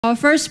Our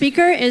first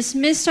speaker is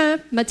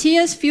Mr.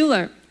 Matthias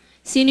Feulner,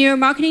 Senior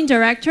Marketing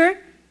Director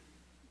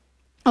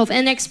of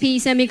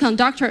NXP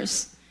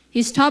Semiconductors.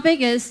 His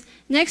topic is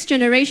Next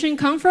Generation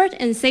Comfort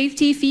and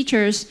Safety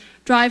Features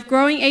Drive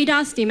Growing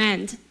ADAS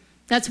Demand.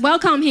 Let's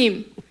welcome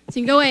him.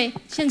 请各位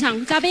现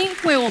场嘉宾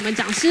为我们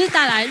讲师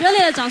带来热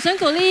烈的掌声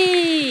鼓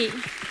励。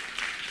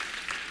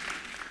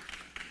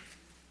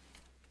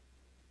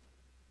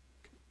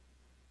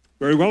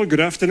Very well, good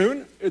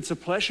afternoon. It's a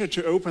pleasure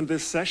to open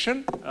this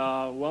session.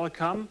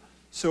 Welcome.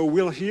 So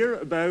we'll hear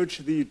about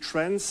the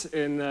trends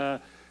in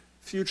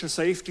future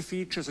safety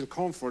features and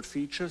comfort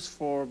features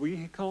for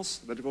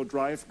vehicles that will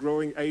drive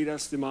growing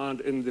ADAS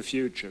demand in the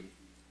future.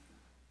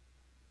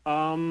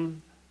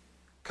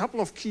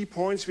 Couple of key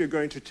points we're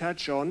going to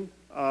touch on.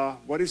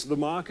 What is the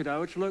market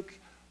outlook?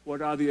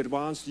 What are the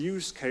advanced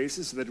use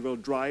cases that will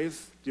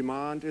drive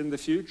demand in the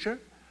future?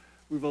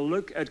 We will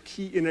look at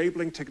key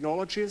enabling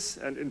technologies,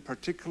 and in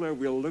particular,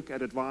 we'll look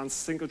at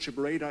advanced single-chip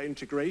radar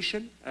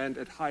integration and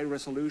at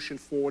high-resolution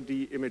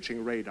 4D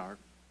imaging radar.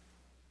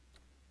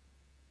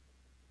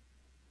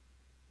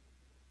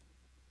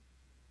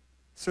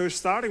 So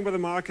starting with the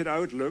market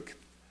outlook,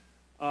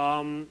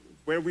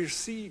 where we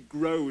see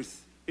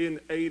growth in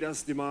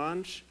ADAS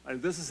demand,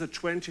 and this is a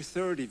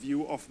 2030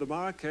 view of the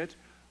market.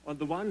 On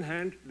the one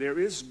hand, there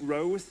is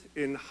growth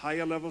in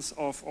higher levels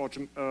of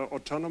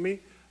autonomy.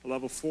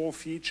 Level 4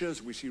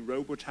 features, we see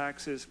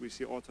robotaxis, we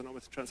see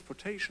autonomous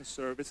transportation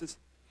services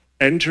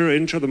enter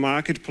into the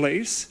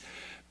marketplace.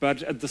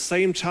 But at the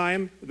same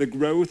time, the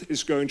growth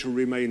is going to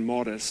remain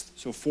modest,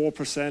 so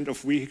 4% of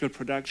vehicle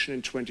production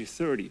in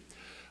 2030.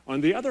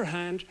 On the other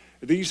hand,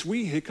 these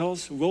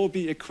vehicles will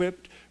be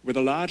equipped with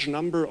a large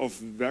number of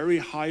very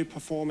high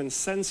performance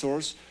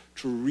sensors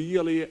to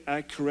really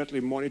accurately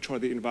monitor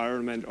the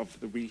environment of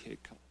the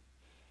vehicle.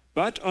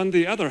 But on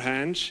the other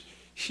hand,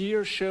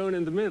 here shown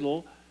in the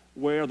middle,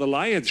 where the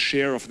lion's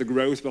share of the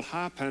growth will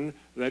happen,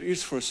 that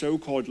is for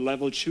so-called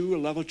level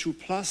 2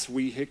 plus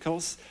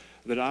vehicles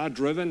that are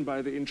driven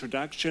by the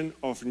introduction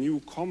of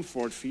new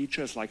comfort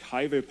features like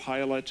highway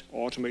pilot,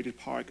 automated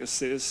park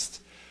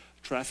assist,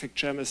 traffic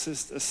jam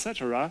assist,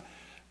 etc.,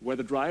 where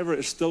the driver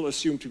is still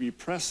assumed to be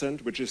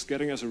present, which is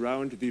getting us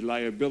around the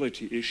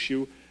liability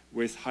issue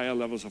with higher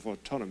levels of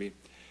autonomy.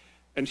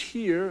 And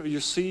here you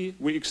see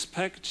we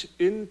expect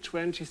in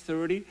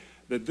 2030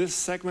 that this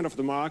segment of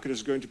the market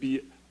is going to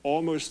be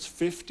almost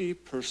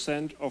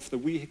 50% of the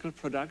vehicle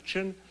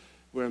production,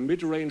 where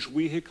mid-range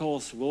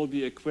vehicles will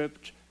be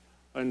equipped,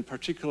 in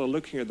particular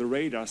looking at the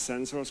radar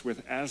sensors,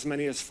 with as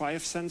many as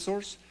 5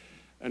 sensors,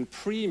 and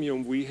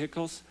premium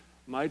vehicles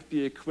might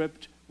be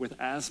equipped with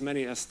as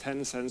many as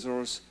 10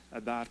 sensors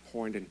at that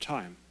point in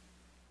time.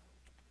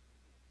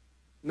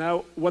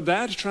 Now, what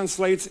that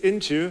translates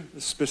into,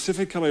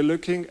 specifically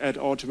looking at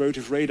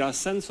automotive radar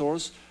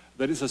sensors,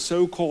 that is a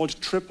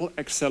so-called triple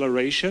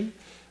acceleration,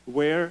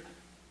 where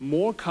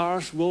more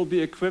cars will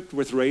be equipped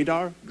with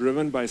radar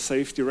driven by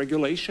safety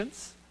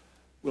regulations.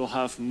 We'll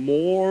have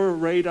more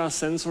radar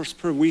sensors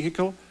per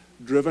vehicle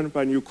driven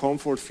by new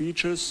comfort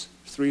features,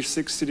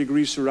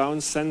 360-degree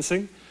surround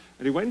sensing.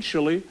 And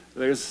eventually,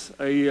 there's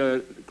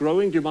a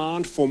growing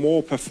demand for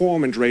more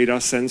performant radar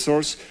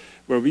sensors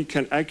where we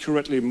can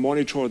accurately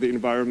monitor the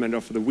environment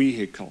of the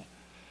vehicle.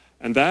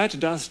 And that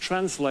does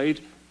translate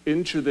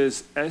into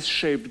this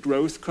S-shaped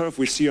growth curve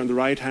we see on the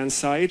right-hand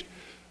side,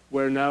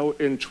 where now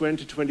in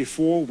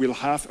 2024 we'll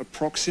have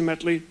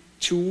approximately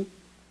 2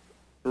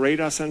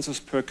 radar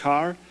sensors per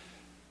car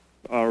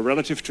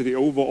relative to the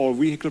overall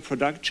vehicle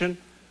production.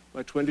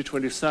 By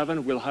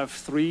 2027 we'll have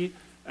 3,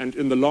 and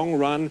in the long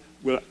run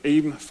we'll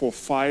aim for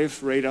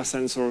 5 radar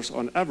sensors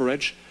on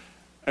average.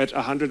 At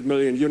 100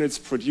 million units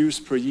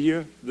produced per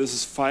year, this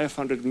is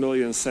 500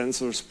 million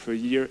sensors per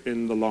year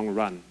in the long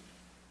run.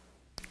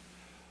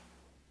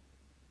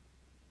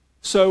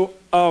 So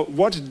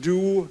what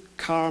do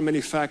car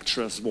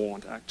manufacturers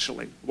want,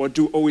 actually? What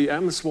do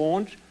OEMs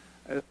want?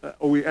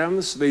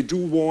 OEMs, they do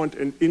want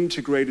an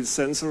integrated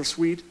sensor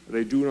suite.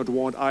 They do not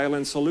want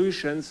island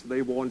solutions.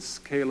 They want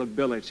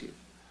scalability.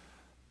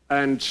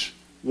 And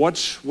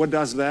what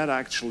does that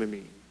actually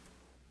mean?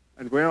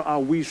 And where are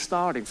we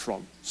starting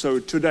from? So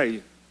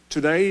today,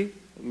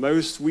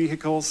 most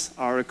vehicles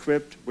are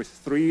equipped with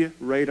 3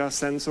 radar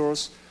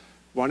sensors,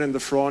 1 in the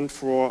front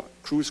for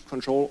cruise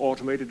control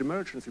automated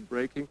emergency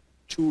braking,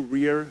 2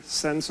 rear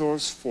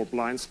sensors for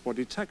blind spot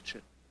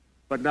detection.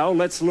 But now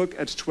let's look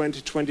at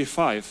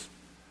 2025.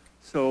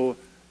 So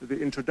the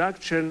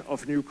introduction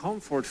of new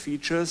comfort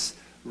features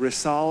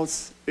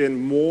results in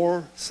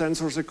more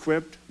sensors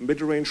equipped.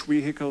 Mid-range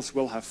vehicles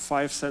will have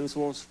 5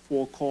 sensors,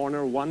 4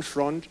 corner, 1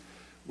 front.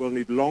 We'll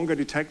need longer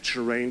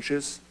detection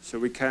ranges so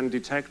we can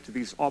detect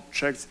these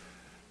objects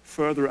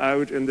further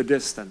out in the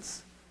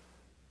distance.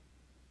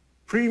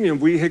 Premium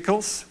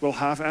vehicles will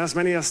have as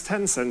many as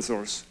 10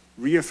 sensors.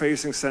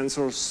 Rear-facing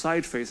sensors,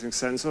 side-facing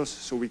sensors,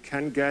 so we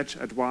can get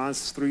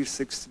advanced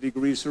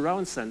 360-degree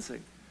surround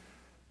sensing.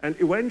 And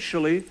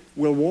eventually,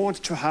 we'll want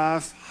to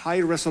have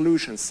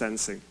high-resolution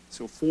sensing.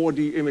 So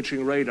 4D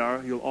imaging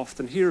radar you'll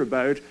often hear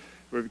about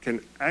where we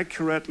can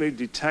accurately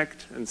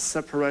detect and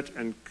separate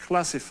and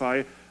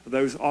classify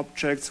those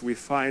objects we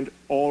find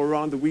all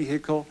around the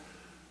vehicle,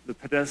 the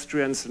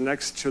pedestrians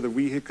next to the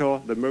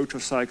vehicle, the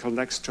motorcycle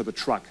next to the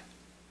truck.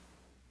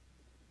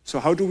 So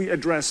how do we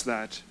address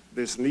that,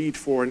 this need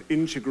for an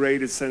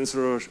integrated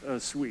sensor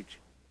suite?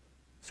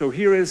 So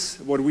here is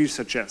what we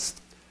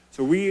suggest.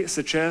 So we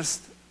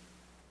suggest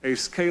a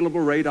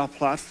scalable radar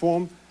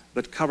platform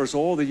that covers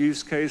all the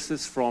use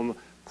cases from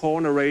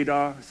corner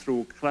radar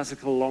through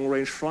classical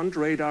long-range front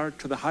radar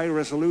to the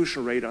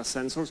high-resolution radar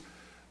sensors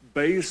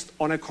based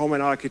on a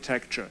common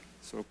architecture.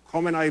 So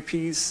common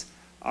IPs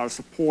are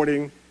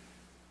supporting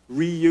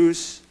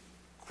reuse,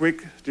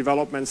 quick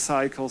development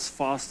cycles,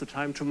 faster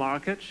time to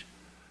market.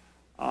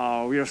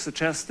 We are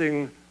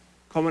suggesting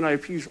common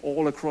IPs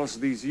all across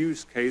these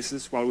use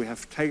cases while we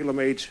have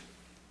tailor-made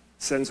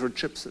sensor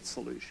chipset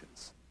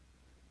solutions.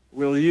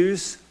 We'll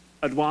use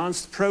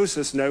advanced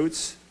process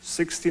nodes,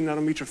 16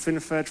 nanometer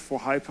FinFET for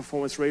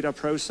high-performance radar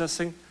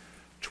processing,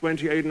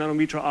 28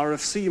 nanometer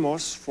RF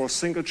CMOS for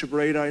single-chip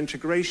radar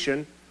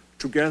integration,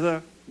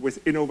 together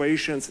with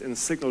innovations in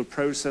signal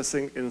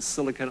processing in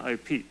silicon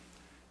IP.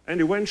 And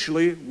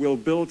eventually, we'll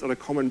build on a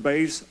common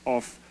base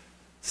of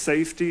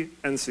safety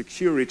and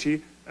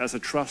security as a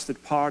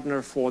trusted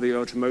partner for the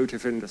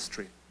automotive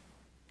industry.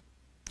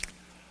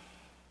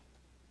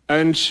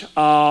 And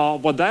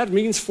what that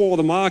means for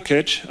the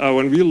market,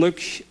 when we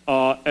look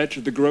at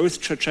the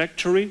growth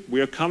trajectory, we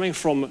are coming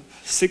from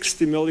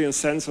 60 million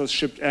sensors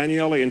shipped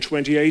annually in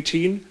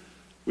 2018.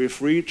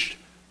 We've reached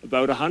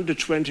about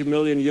 120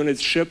 million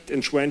units shipped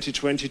in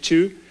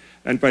 2022.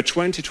 And by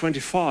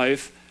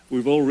 2025, we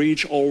will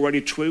reach already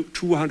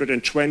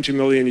 220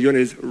 million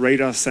unit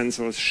radar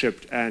sensors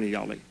shipped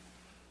annually.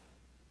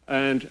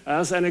 And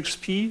as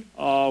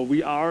NXP,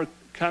 we are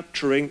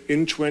capturing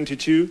in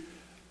 22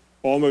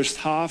 almost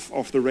half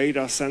of the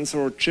radar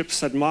sensor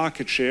chipset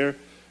market share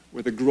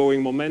with a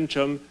growing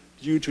momentum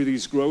due to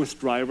these growth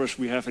drivers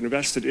we have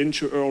invested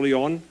into early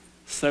on,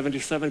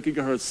 77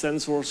 gigahertz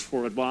sensors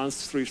for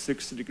advanced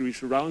 360-degree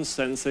surround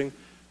sensing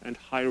and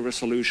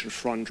high-resolution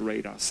front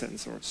radar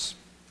sensors.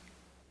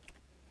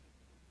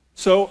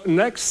 So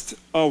next,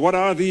 what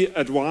are the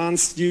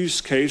advanced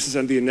use cases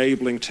and the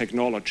enabling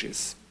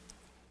technologies?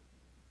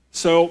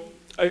 So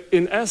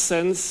in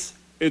essence,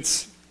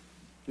 it's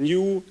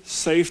new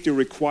safety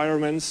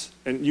requirements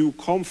and new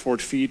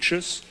comfort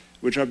features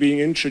which are being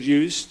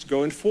introduced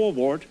going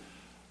forward.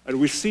 And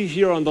we see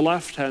here on the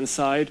left-hand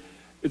side,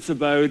 it's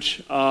about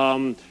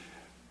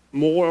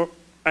more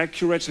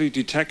accurately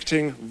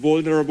detecting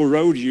vulnerable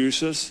road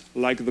users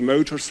like the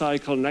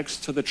motorcycle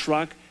next to the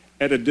truck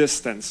at a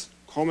distance.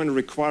 Common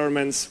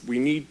requirements, we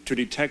need to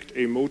detect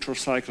a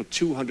motorcycle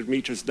 200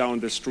 meters down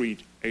the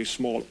street, a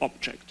small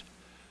object.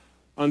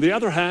 On the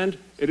other hand,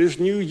 it is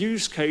new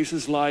use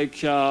cases like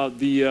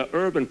the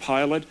urban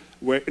pilot,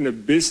 where in a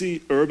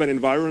busy urban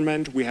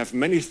environment, we have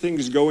many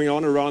things going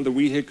on around the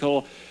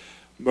vehicle,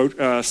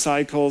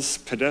 cycles,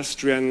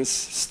 pedestrians,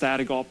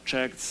 static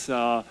objects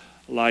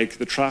like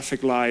the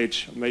traffic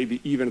light,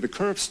 maybe even the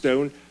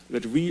curbstone,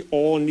 that we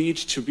all need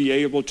to be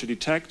able to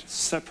detect,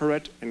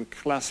 separate, and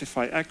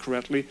classify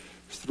accurately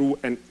through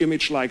an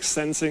image-like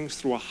sensing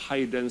through a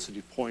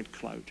high-density point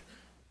cloud.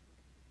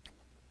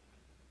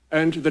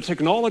 And the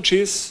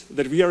technologies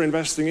that we are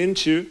investing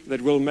into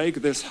that will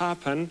make this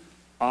happen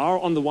are,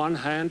 on the one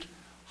hand,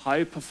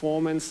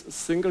 high-performance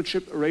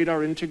single-chip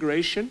radar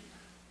integration,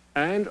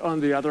 and on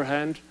the other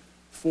hand,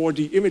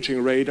 4D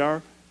imaging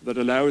radar that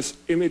allows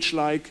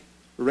image-like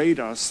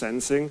radar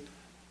sensing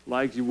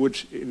like you would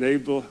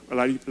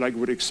like you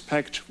would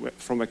expect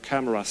from a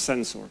camera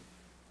sensor,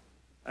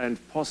 and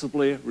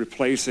possibly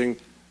replacing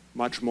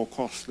much more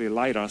costly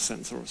LiDAR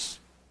sensors.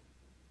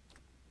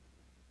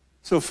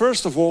 So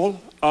first of all,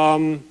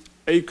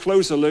 a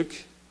closer look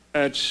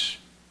at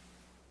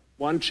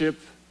one-chip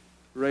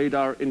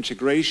radar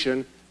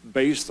integration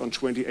based on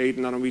 28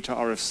 nanometer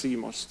RF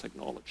CMOS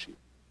technology.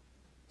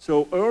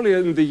 So earlier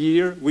in the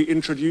year, we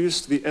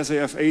introduced the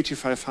SAF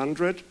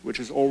 8500, which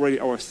is already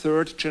our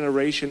third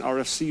generation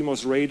RF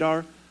CMOS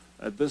radar.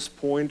 At this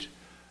point,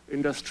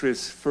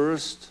 industry's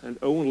first and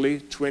only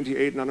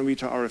 28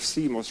 nanometer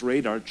RF CMOS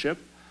radar chip.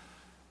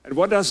 And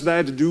what does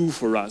that do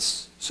for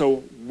us?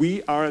 So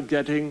we are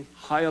getting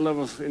higher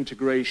levels of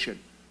integration.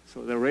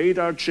 So the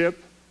radar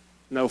chip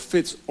now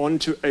fits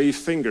onto a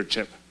finger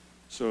chip.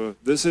 So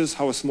this is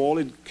how small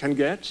it can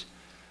get.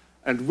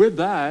 And with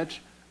that,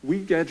 we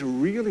get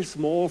really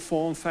small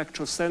form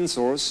factor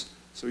sensors.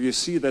 So you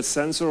see that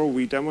sensor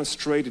we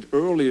demonstrated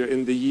earlier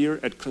in the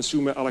year at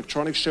Consumer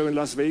Electronics Show in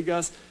Las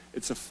Vegas.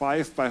 It's a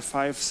 5 by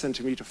 5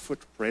 centimeter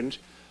footprint.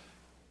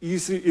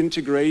 Easy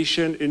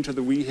integration into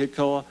the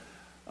vehicle.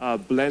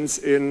 Blends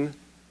in,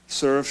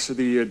 serves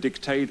the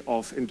dictate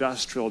of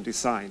industrial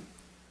design.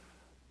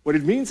 What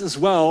it means as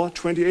well,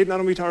 28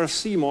 nanometer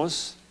RF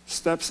CMOS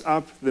steps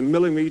up the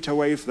millimeter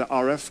wave, the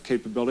RF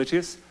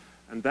capabilities,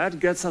 and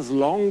that gets us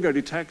longer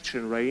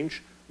detection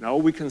range. Now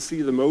we can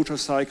see the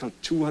motorcycle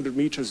 200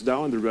 meters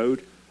down the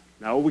road.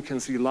 Now we can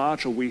see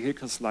larger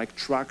vehicles like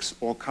trucks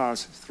or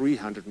cars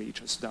 300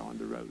 meters down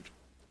the road.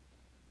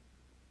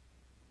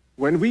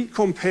 When we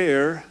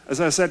compare,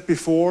 as I said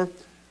before,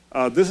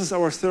 this is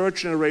our third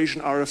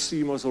generation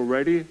RF CMOS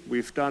already.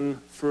 We've done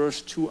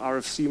first 2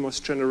 RF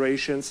CMOS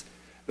generations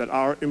that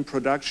are in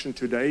production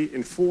today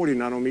in 40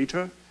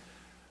 nanometer.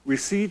 We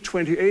see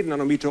 28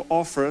 nanometer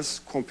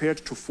offers, compared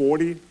to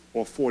 40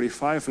 or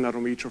 45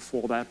 nanometer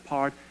for that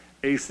part,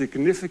 a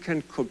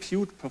significant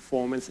compute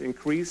performance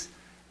increase,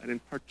 and in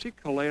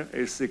particular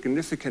a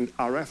significant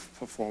RF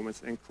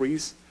performance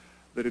increase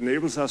that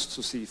enables us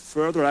to see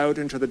further out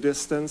into the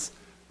distance,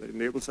 that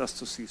enables us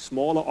to see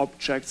smaller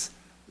objects,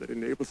 that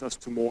enables us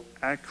to more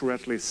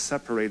accurately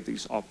separate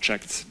these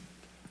objects.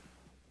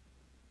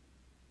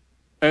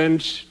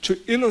 And to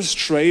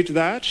illustrate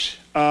that,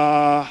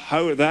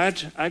 how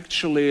that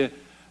actually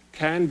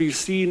can be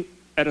seen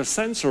at a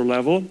sensor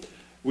level,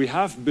 we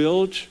have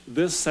built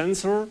this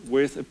sensor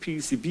with a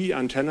PCB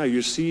antenna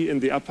you see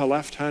in the upper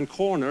left-hand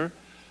corner,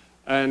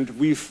 and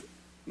we've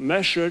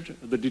measured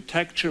the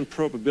detection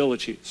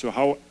probability. So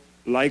how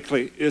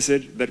likely is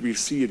it that we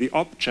see the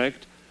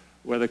object,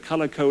 where the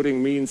color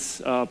coding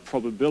means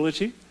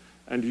probability,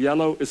 and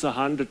yellow is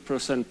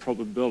 100%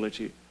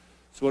 probability.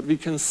 So what we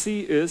can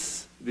see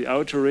is the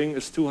outer ring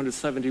is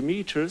 270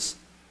 meters,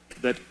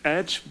 that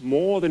at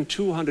more than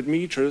 200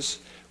 meters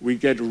we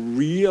get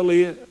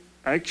really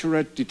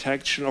accurate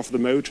detection of the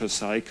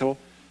motorcycle.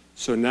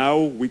 So now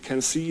we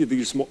can see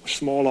these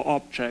smaller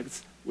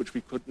objects which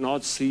we could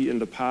not see in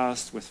the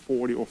past with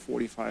 40 or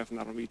 45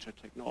 nanometer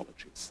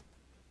technologies.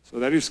 So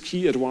that is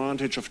key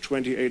advantage of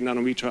 28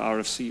 nanometer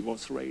RF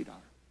CMOS radar.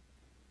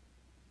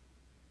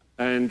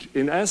 And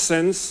in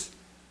essence,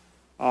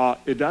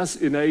 it does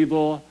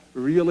enable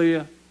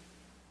really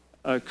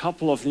a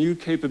couple of new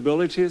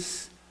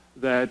capabilities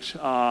that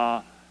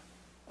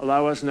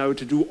allow us now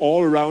to do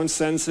all-around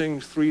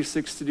sensing,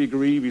 360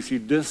 degree. We see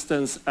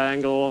distance,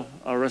 angle,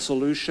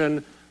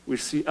 resolution. We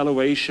see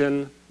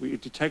elevation. We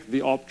detect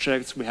the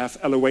objects. We have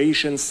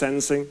elevation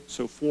sensing,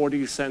 so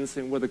 4D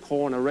sensing with a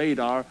corner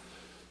radar.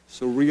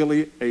 So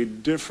really a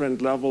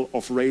different level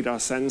of radar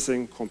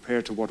sensing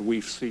compared to what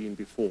we've seen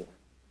before.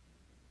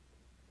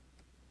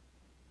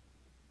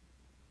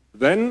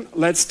 Then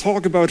let's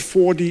talk about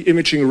 4D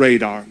imaging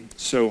radar,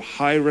 so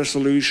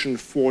high-resolution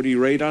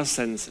 4D radar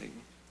sensing.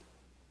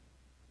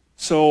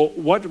 So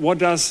what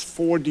does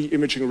 4D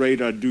imaging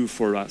radar do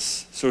for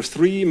us? So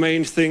 3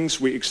 main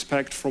things we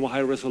expect from a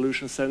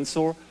high-resolution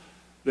sensor.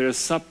 There's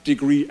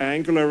sub-degree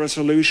angular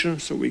resolution,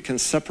 so we can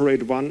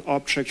separate one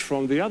object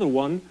from the other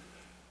one.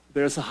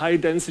 There's a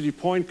high-density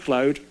point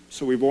cloud,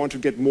 so we want to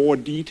get more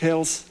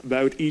details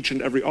about each and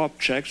every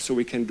object, so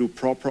we can do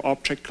proper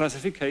object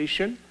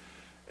classification.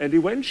 And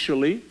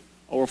eventually,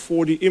 our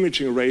 4D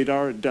imaging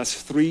radar does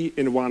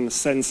 3-in-1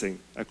 sensing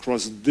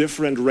across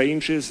different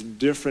ranges,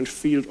 different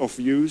field of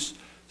views,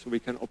 so we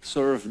can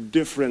observe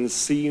different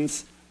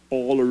scenes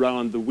all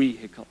around the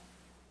vehicle.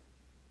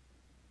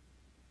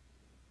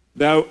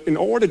 Now, in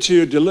order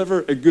to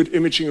deliver a good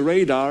imaging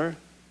radar,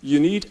 you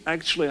need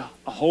actually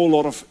a whole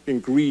lot of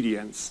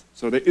ingredients.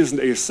 So there isn't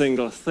a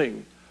single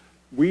thing.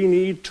 We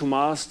need to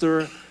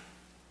master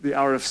the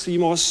RF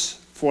CMOS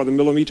for the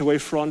millimeter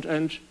wave front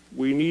end.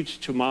 We need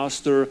to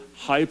master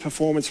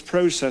high-performance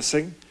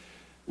processing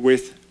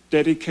with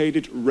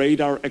dedicated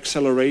radar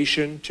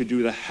acceleration to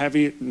do the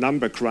heavy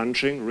number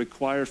crunching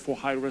required for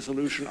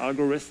high-resolution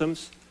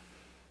algorithms.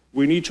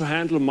 We need to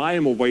handle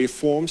MIMO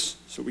waveforms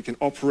so we can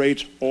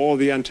operate all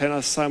the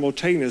antennas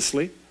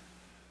simultaneously.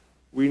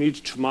 We need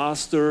to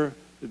master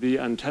the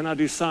antenna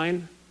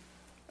design,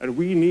 and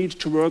we need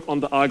to work on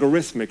the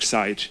algorithmic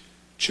side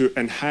to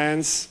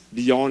enhance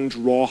beyond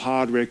raw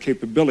hardware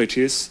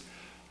capabilities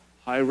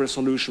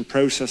high-resolution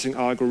processing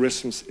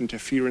algorithms,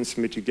 interference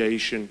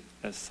mitigation,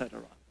 etc.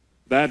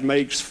 That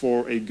makes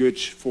for a good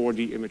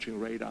 4D imaging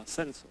radar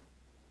sensor.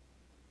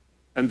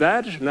 And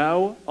that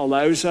now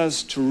allows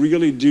us to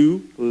really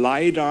do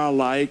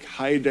LiDAR-like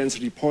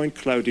high-density point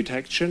cloud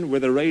detection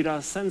with a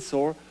radar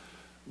sensor,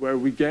 where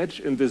we get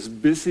in this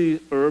busy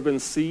urban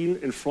scene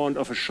in front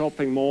of a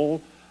shopping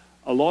mall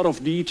a lot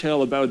of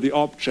detail about the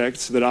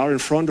objects that are in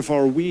front of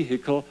our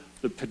vehicle,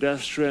 the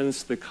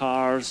pedestrians, the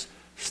cars,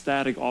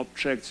 static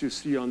objects you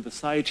see on the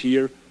side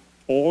here,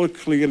 all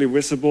clearly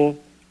visible,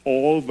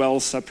 all well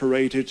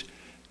separated,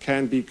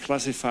 can be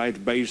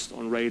classified based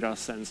on radar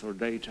sensor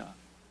data.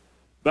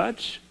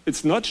 But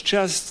it's not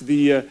just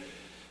the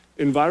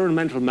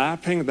environmental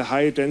mapping, the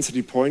high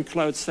density point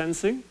cloud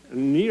sensing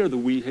near the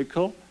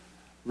vehicle.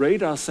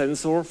 Radar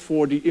sensor,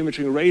 4D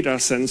imaging radar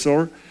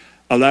sensor,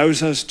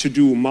 allows us to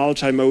do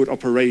multi-mode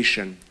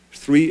operation,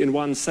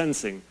 3-in-1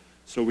 sensing.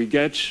 So we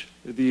get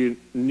the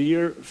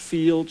near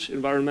field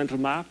environmental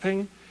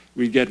mapping,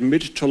 we get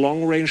mid to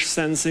long range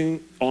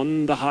sensing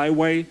on the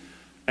highway,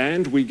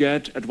 and we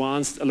get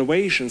advanced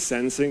elevation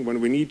sensing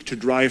when we need to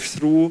drive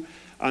through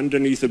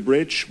underneath a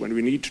bridge, when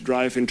we need to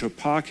drive into a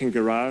parking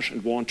garage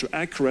and want to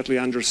accurately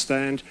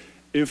understand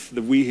if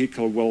the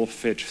vehicle will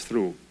fit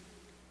through.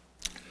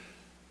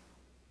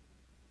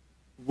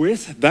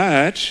 With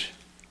that,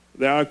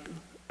 there are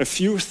a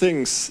few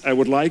things I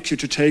would like you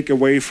to take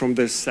away from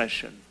this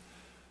session.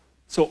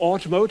 So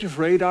automotive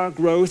radar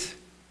growth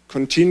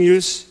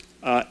continues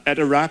at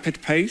a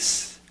rapid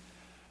pace.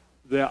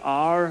 There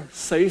are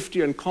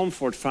safety and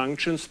comfort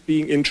functions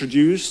being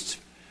introduced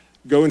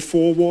going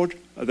forward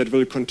that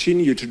will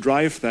continue to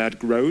drive that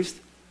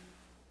growth.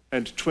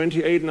 And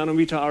 28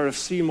 nanometer RF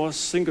CMOS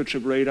single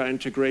chip radar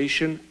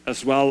integration,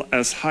 as well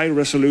as high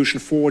resolution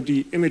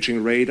 4D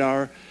imaging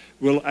radar,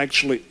 will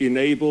actually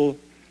enable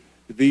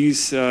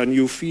these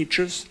new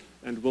features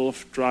and will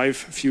drive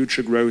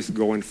future growth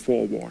going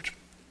forward.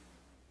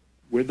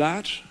 With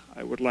that,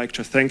 I would like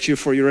to thank you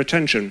for your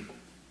attention.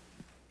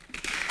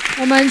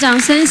 我们掌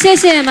声谢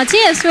谢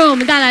Matthias 为我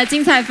们带来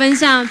精彩分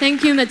享。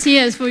Thank you,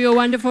 Matthias, for your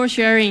wonderful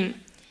sharing.